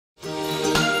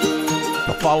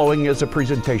The following is a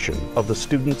presentation of the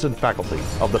students and faculty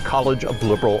of the College of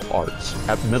Liberal Arts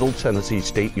at Middle Tennessee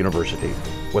State University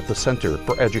with the Center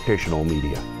for Educational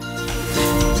Media.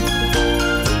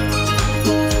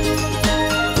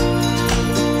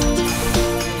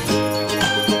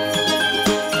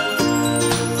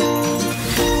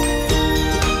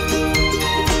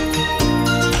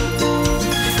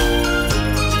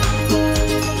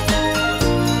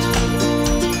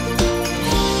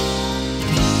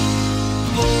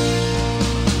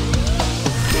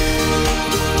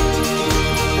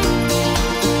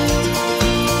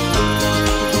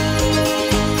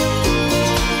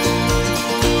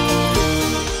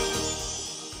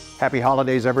 Happy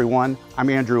holidays, everyone. I'm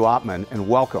Andrew Ottman, and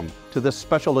welcome to this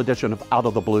special edition of Out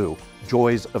of the Blue,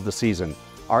 Joys of the Season,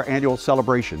 our annual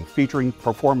celebration featuring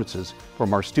performances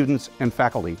from our students and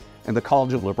faculty in the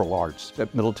College of Liberal Arts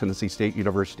at Middle Tennessee State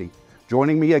University.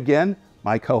 Joining me again,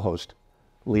 my co-host,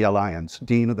 Leah Lyons,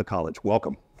 Dean of the College.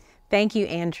 Welcome. Thank you,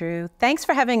 Andrew. Thanks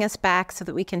for having us back so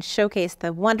that we can showcase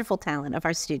the wonderful talent of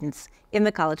our students in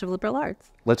the College of Liberal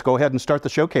Arts. Let's go ahead and start the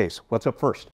showcase. What's up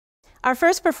first? Our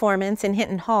first performance in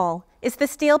Hinton Hall is the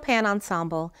Steel Pan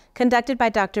Ensemble, conducted by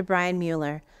Dr. Brian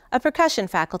Mueller, a percussion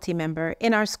faculty member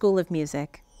in our School of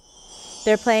Music.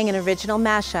 They're playing an original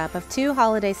mashup of two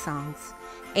holiday songs,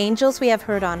 Angels We Have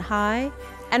Heard on High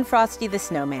and Frosty the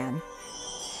Snowman.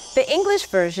 The English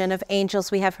version of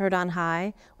Angels We Have Heard on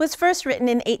High was first written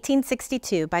in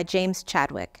 1862 by James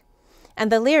Chadwick,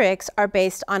 and the lyrics are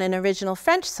based on an original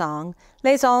French song,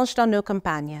 Les Anges dans nos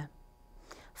campagnes.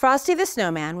 Frosty the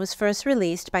Snowman was first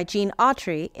released by Gene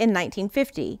Autry in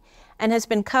 1950 and has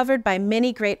been covered by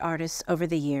many great artists over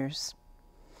the years.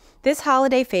 This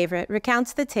holiday favorite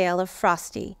recounts the tale of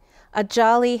Frosty, a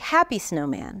jolly, happy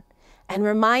snowman, and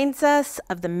reminds us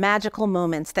of the magical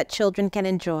moments that children can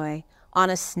enjoy on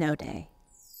a snow day.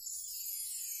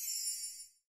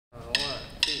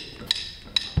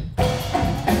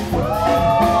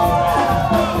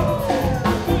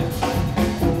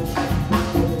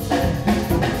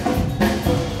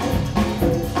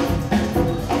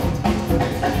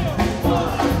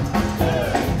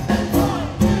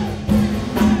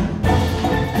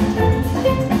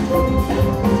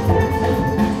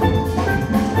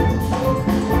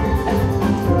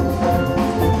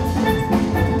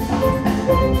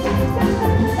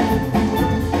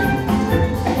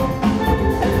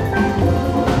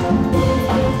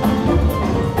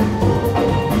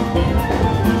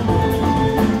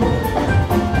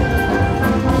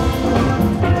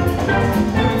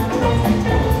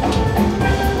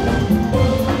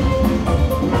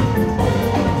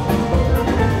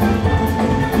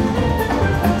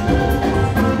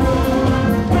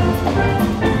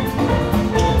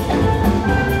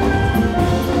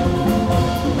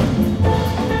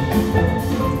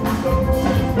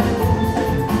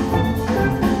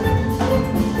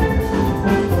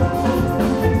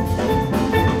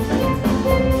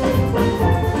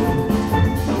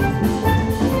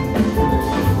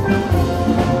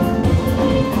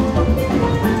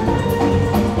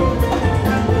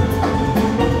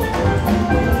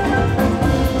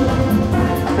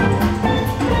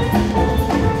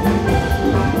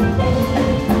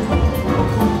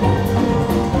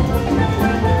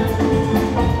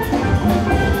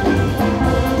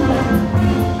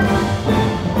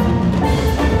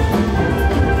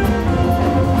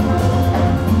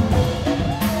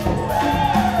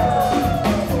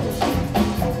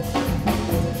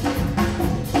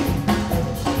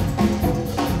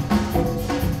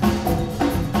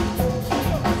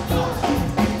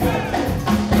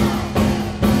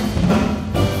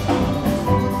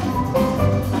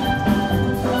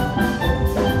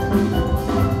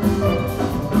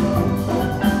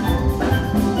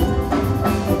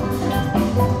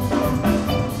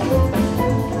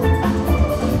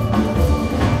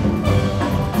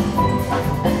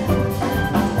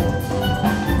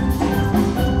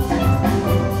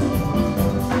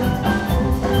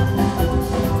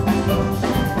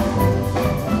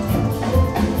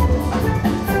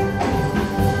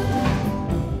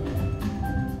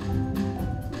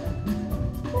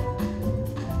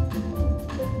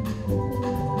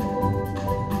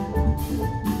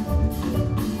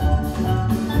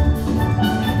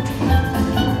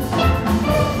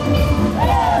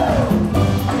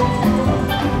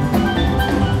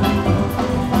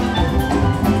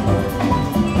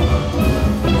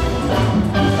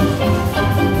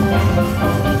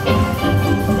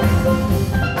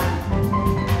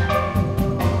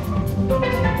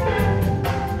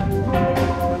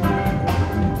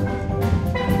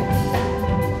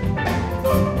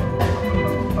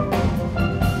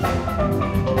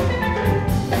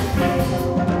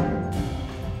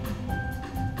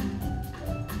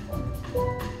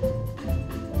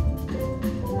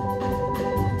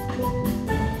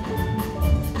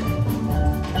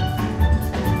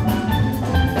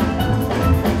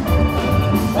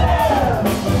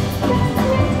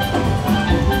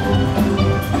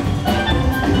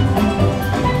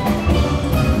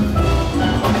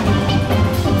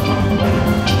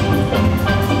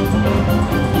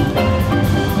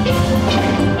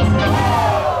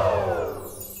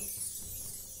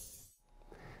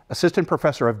 Assistant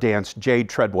Professor of Dance Jade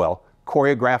Treadwell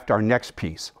choreographed our next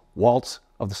piece, Waltz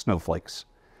of the Snowflakes.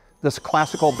 This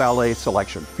classical ballet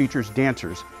selection features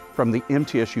dancers from the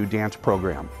MTSU dance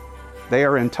program. They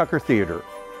are in Tucker Theater,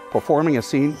 performing a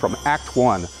scene from Act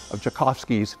 1 of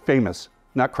Tchaikovsky's famous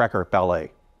Nutcracker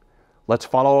ballet. Let's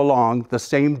follow along the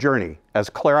same journey as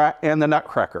Clara and the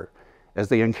Nutcracker as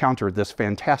they encountered this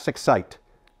fantastic sight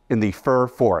in the fir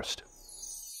forest.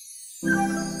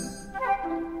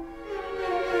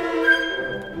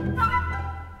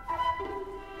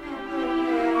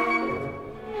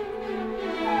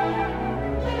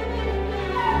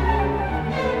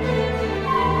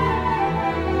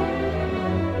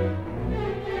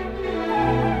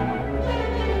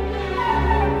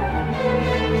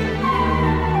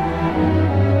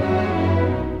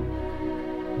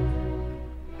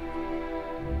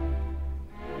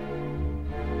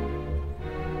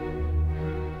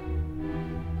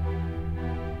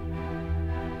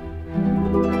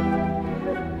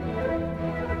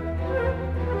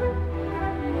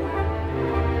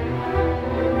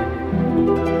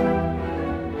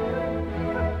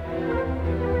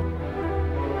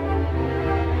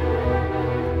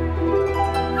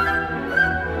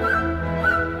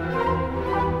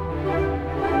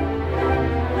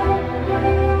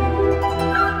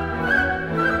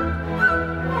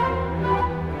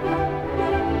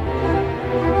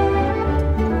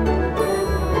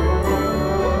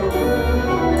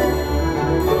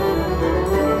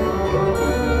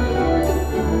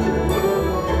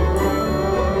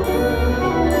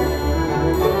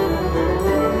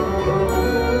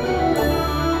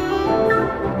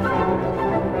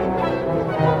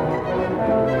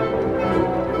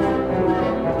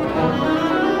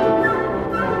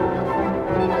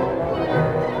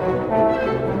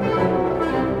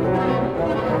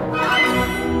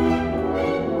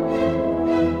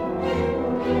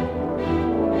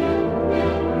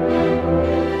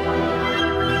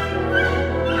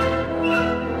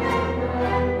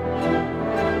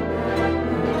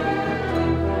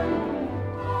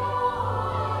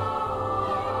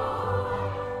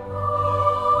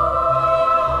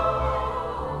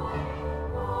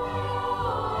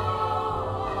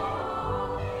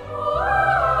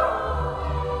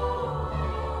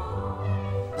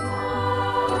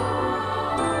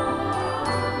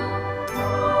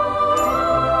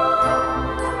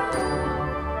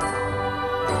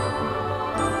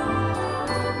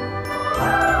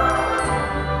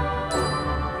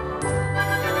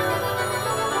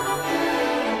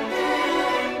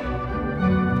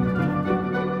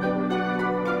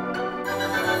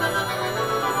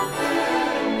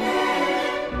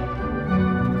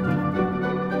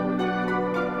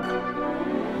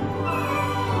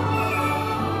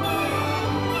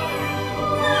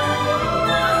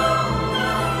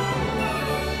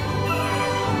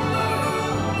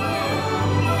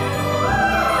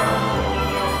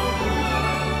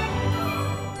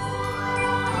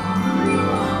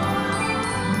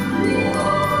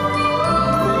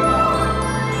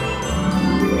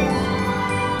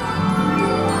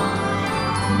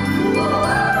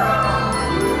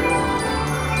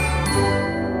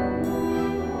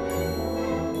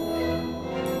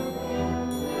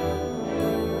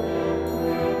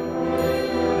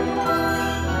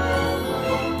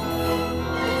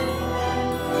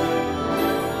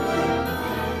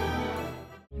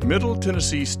 Middle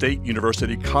Tennessee State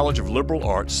University College of Liberal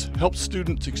Arts helps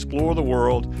students explore the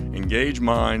world, engage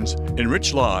minds,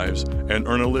 enrich lives, and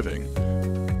earn a living.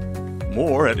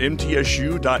 More at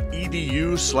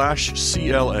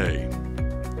mtsu.edu/CLA.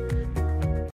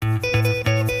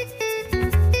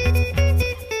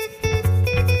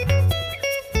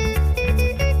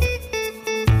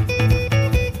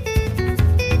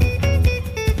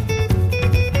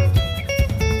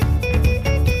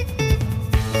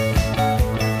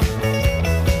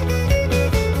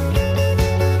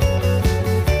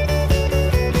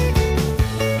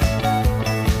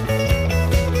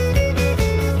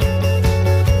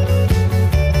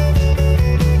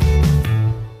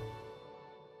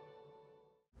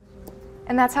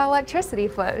 And that's how electricity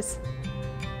flows.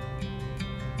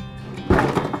 Hey,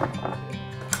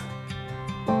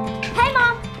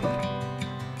 Mom!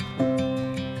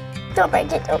 Don't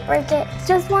break it, don't break it. It's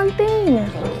just one thing.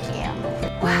 Thank you.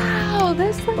 Wow,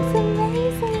 this looks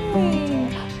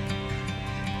amazing.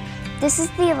 This is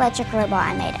the electric robot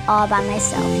I made all by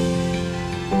myself.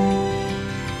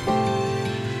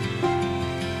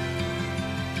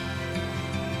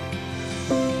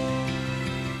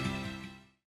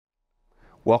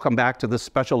 Welcome back to this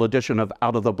special edition of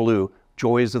Out of the Blue,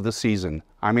 Joys of the Season.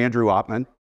 I'm Andrew Oppman.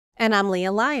 And I'm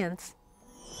Leah Lyons.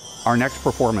 Our next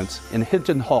performance in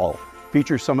Hinton Hall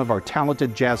features some of our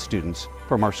talented jazz students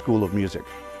from our School of Music.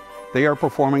 They are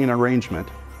performing an arrangement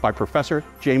by Professor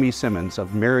Jamie Simmons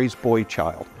of Mary's Boy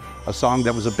Child, a song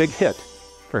that was a big hit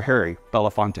for Harry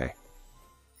Belafonte.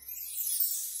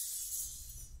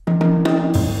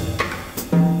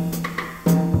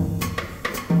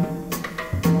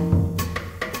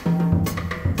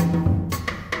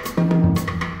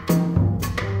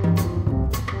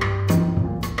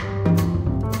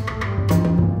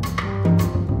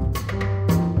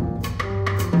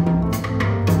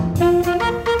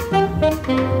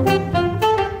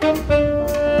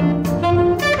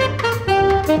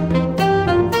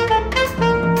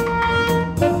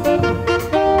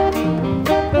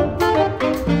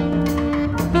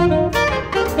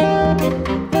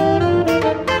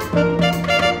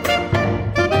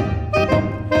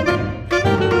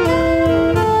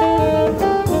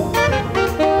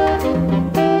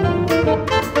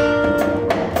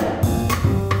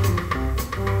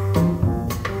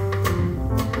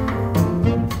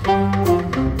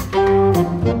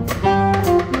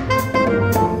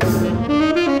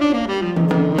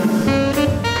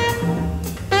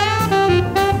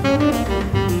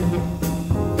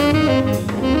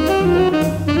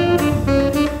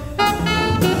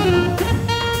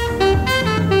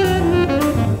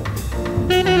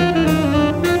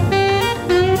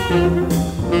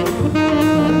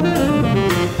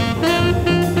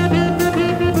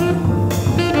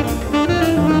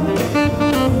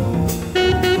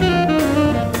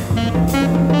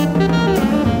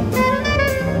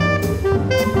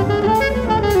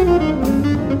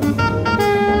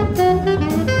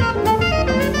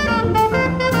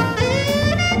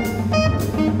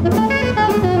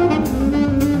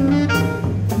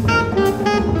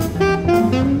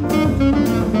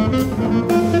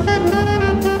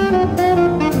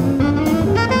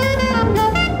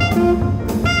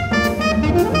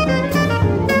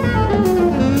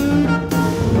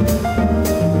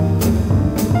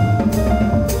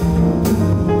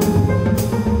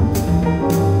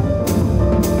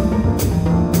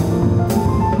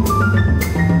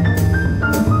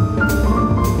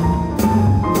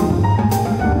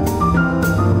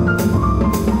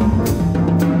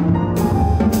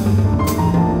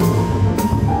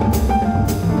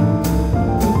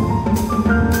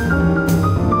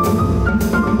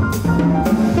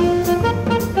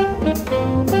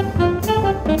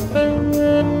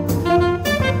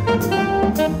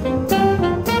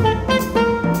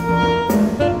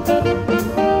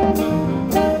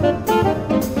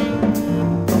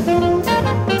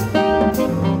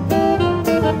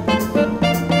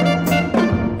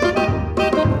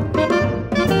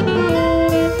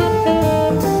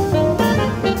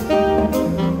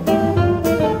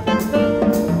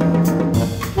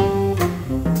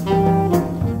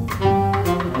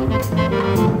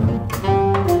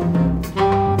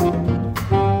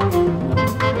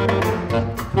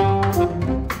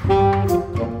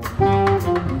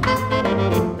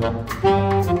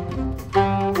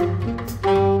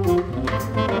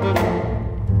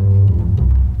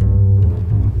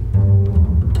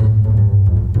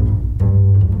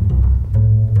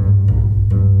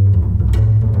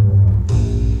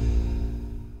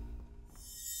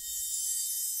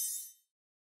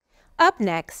 Up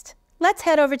next, let's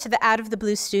head over to the Out of the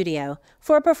Blue studio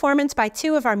for a performance by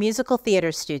two of our musical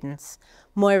theater students,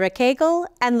 Moira Cagle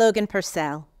and Logan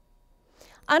Purcell.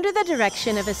 Under the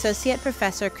direction of Associate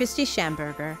Professor Christy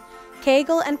Schamberger,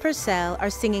 Cagle and Purcell are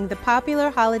singing the popular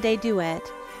holiday duet,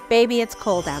 Baby It's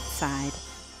Cold Outside.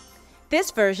 This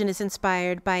version is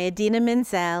inspired by Idina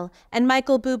Menzel and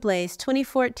Michael Bublé's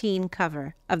 2014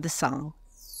 cover of the song.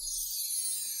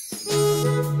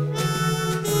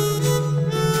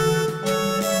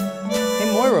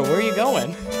 Hey Moira, where are you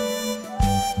going?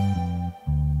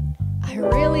 I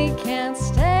really can't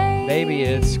stay. Baby,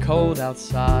 it's cold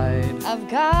outside. I've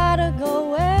gotta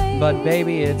go away. But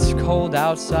baby, it's cold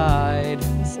outside.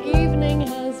 This evening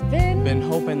has Been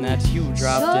hoping that you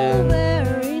dropped so in.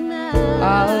 very nice.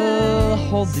 I'll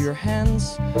hold your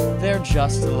hands, they're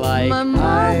just like My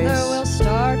mother ice. will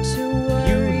start to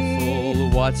worry.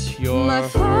 Beautiful, what's your My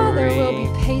father hurry?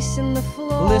 will be pacing the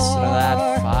floor. Listen to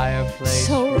that fireplace.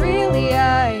 So really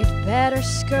I'd better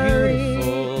scurry.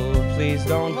 Beautiful, please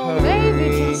don't Or hurry.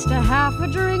 maybe just a half a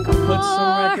drink more. Put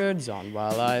some records on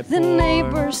while I pour. The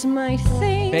neighbors might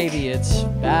think. Baby, it's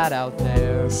bad out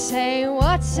there. Say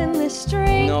what's in this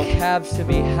drink. No cabs to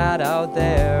be had out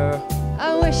there.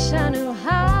 I wish I knew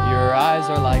how. Your eyes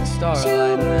are like starlight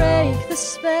to now. break the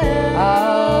spell.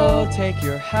 I'll take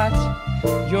your hat.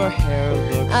 Your hair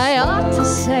looks I ought to swell.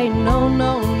 say no,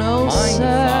 no, no, Mind if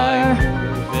sir. I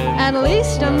move it? At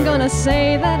least I'm gonna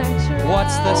say that I tried.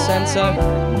 What's the sense of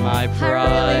my I really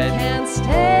pride? can't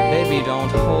stay. Baby, don't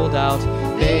hold out.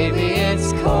 Baby,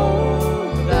 it's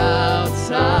cold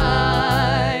outside.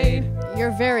 You're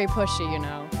very pushy, you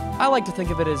know. I like to think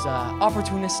of it as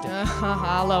opportunistic.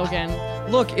 Logan.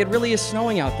 Look, it really is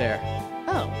snowing out there.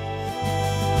 Oh.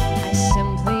 I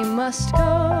simply must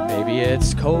go. Baby,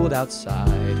 it's cold outside.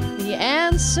 The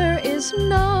answer is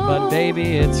no. But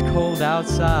baby, it's cold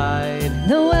outside.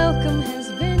 The welcome has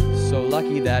been So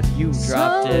lucky that you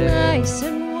dropped so it. nice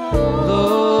and warm.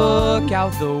 Look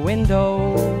out the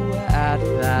window at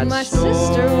that My storm.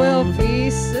 sister will be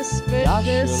Gosh,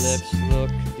 your suspicious. lips look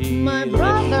delicious. My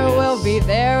brother will be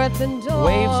there at the door.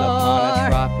 Waves upon a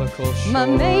tropical shore. My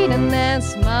maiden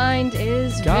aunt's mind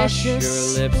is Gosh,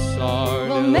 vicious. your lips are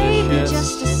Well, delicious. maybe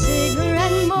just a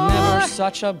cigarette more. Never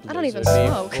such a blizzard I don't even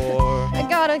smoke. before. I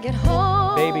gotta get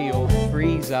home. Baby, you'll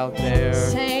freeze out there.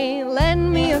 Say,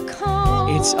 lend me a comb.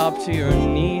 It's up to your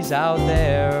knees out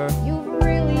there. You've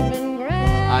really been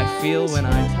grand. I feel when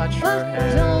I touch her But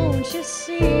hair. don't you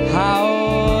see?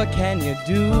 How can you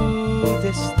do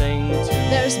this thing to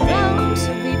There's me? bound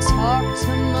to be talk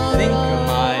tomorrow. Think of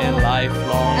my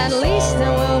lifelong At least there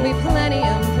sorrow. will be plenty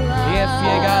implied. If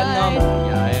you got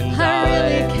pneumonia and I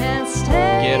really can't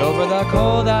stay. get over the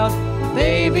cold out.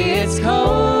 Baby, it's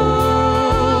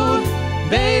cold.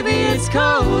 Baby, it's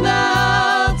cold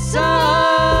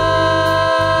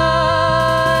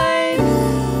outside.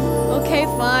 Okay,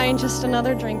 fine. Just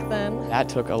another drink then. That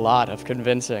took a lot of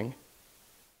convincing.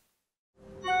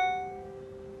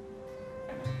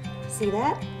 See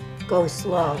that? Go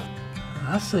slow.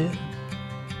 I see it.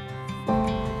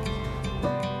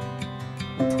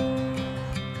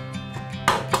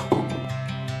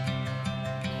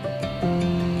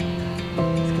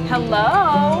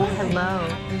 Hello. Hello.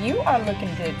 You are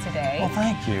looking good today. Well,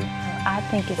 thank you. I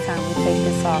think it's time we take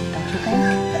this off, don't you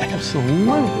think?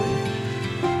 Absolutely.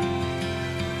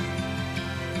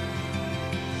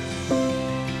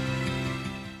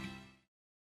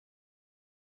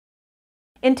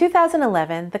 In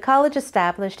 2011, the college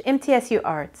established MTSU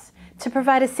Arts to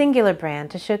provide a singular brand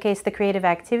to showcase the creative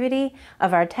activity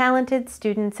of our talented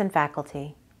students and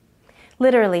faculty.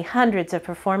 Literally hundreds of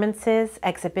performances,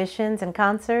 exhibitions, and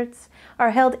concerts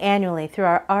are held annually through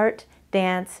our art,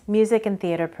 dance, music, and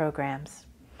theater programs.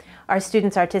 Our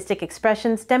students' artistic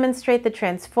expressions demonstrate the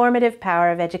transformative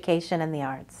power of education and the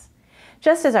arts.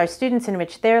 Just as our students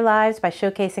enrich their lives by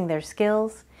showcasing their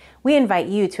skills, we invite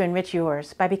you to enrich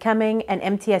yours by becoming an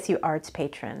MTSU Arts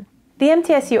patron. The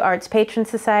MTSU Arts Patron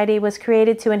Society was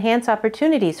created to enhance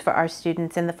opportunities for our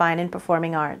students in the fine and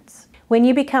performing arts. When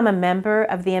you become a member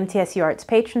of the MTSU Arts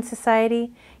Patron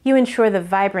Society, you ensure the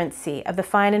vibrancy of the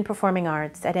fine and performing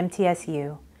arts at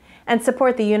MTSU and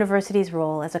support the university's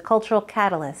role as a cultural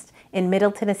catalyst in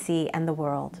Middle Tennessee and the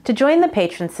world. To join the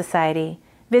Patron Society,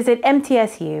 visit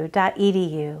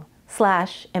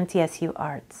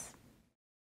mtsu.edu/MTSUarts.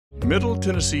 Middle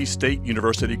Tennessee State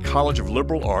University College of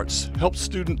Liberal Arts helps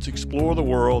students explore the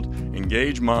world,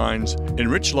 engage minds,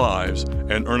 enrich lives,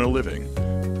 and earn a living.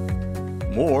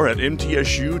 More at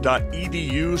mtsu.edu/CLA.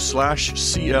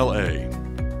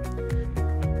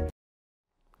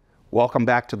 Welcome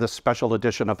back to this special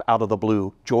edition of Out of the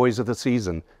Blue, Joys of the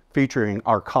Season, featuring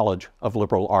our College of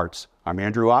Liberal Arts. I'm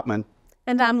Andrew Ottman.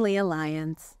 And I'm Leah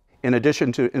Lyons. In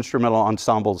addition to instrumental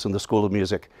ensembles in the School of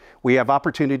Music, we have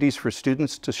opportunities for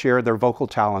students to share their vocal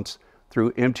talents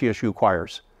through MTSU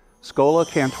choirs. Schola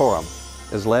Cantorum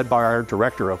is led by our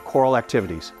Director of Choral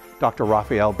Activities, Dr.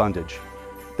 Raphael Bundage.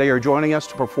 They are joining us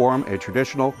to perform a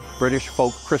traditional British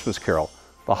folk Christmas carol,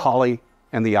 The Holly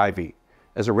and the Ivy,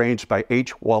 as arranged by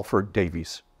H. Walford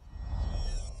Davies.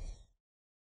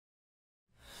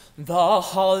 The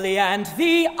holly and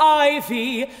the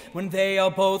ivy, when they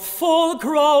are both full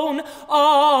grown,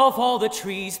 of all the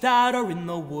trees that are in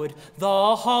the wood,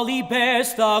 the holly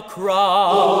bears the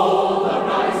crown. Oh, the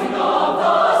rising of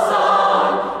the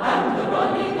sun and the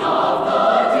running of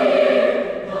the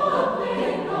deer, the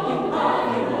playing of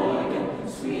the organ,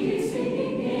 sweet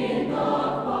singing in the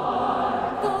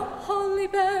choir. The holly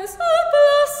bears a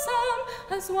blossom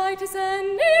as white as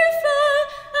any flower,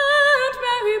 and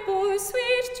Mary bore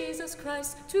sweet Jesus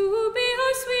Christ to be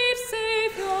her sweet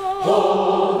Savior.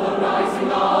 Oh, the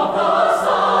rising of the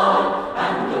sun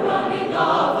and the running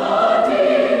of the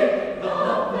deer, the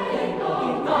playing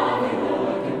of the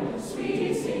organ,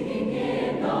 sweet singing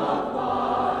in the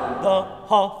choir. The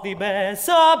holly bears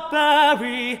a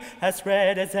berry as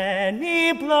red as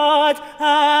any blood,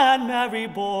 and Mary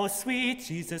bore sweet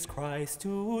Jesus Christ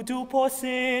to do poor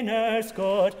sinners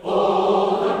good.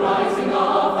 Oh, the rising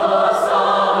of the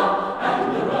sun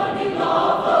and the running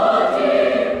of the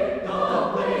deer,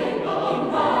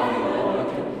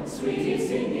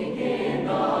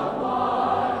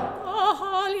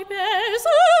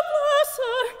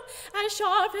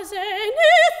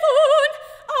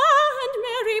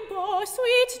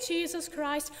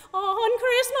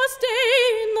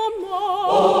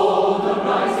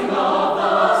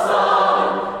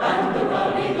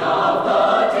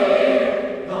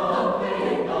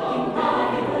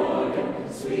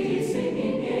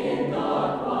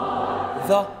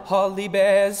 holly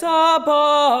bears a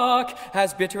bark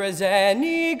as bitter as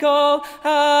any gall,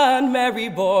 and Mary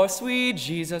bore sweet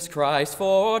Jesus Christ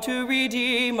for to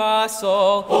redeem us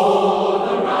all. Oh,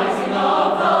 the rising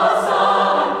of the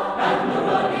sun and the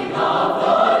running of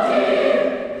the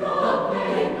deer, the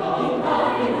playing of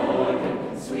the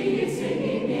organ, sweet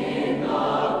singing in the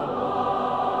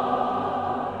choir.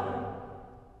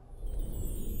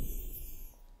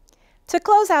 To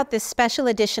close out this special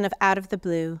edition of Out of the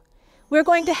Blue, we're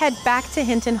going to head back to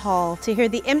Hinton Hall to hear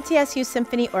the MTSU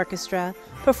Symphony Orchestra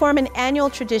perform an annual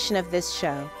tradition of this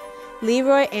show,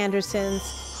 Leroy Anderson's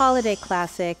holiday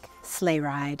classic, Sleigh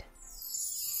Ride.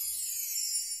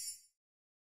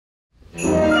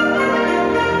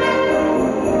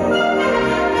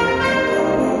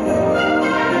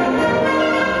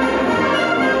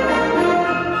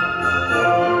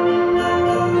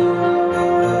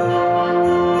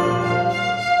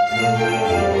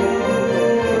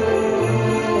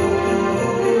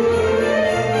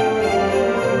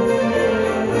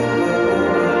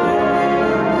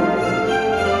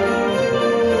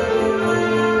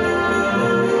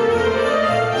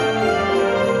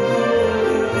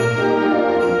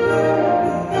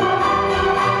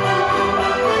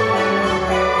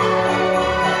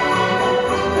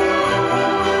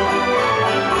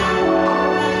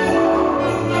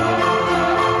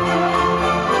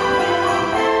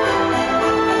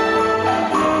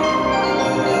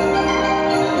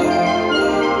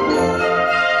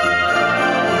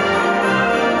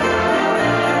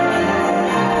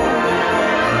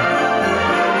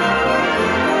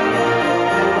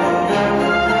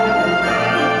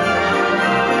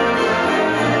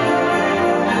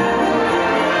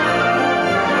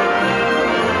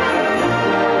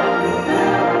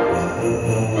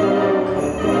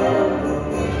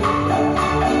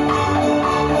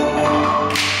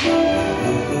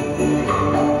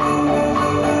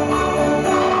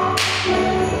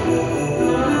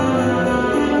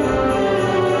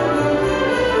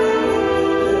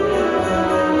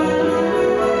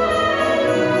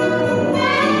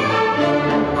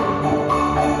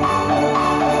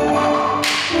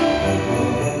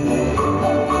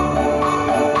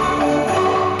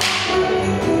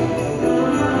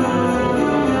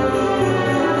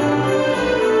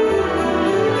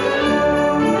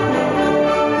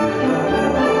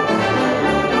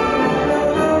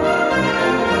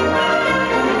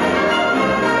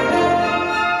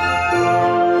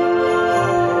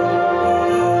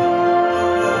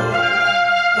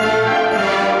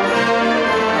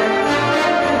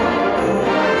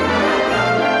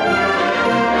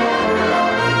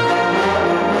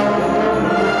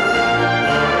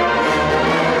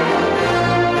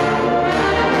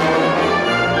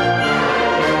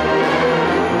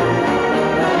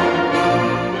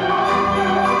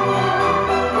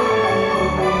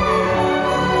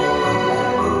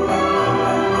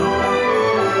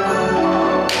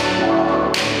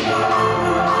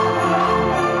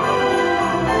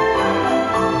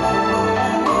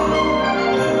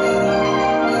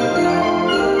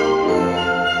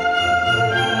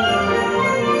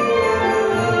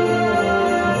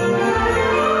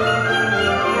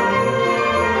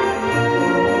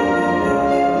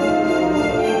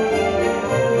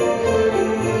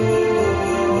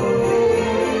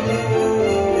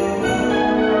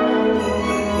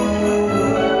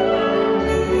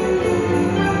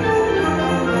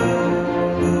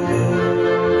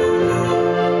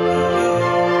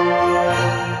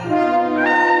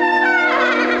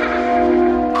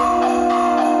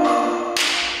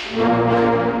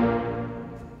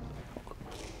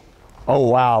 Oh,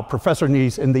 wow. Professor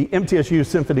Neese and the MTSU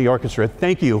Symphony Orchestra,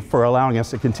 thank you for allowing us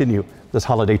to continue this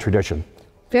holiday tradition.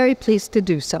 Very pleased to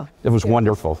do so. It was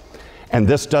wonderful. And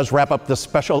this does wrap up this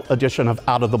special edition of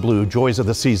Out of the Blue, Joys of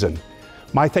the Season.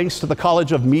 My thanks to the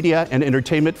College of Media and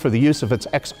Entertainment for the use of its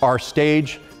XR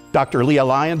stage, Dr. Leah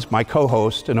Lyons, my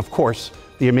co-host, and of course,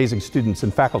 the amazing students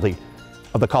and faculty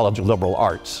of the College of Liberal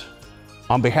Arts.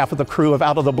 On behalf of the crew of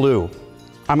Out of the Blue,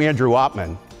 I'm Andrew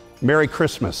Oppmann. Merry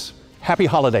Christmas, Happy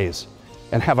Holidays,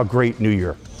 and have a great New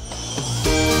Year.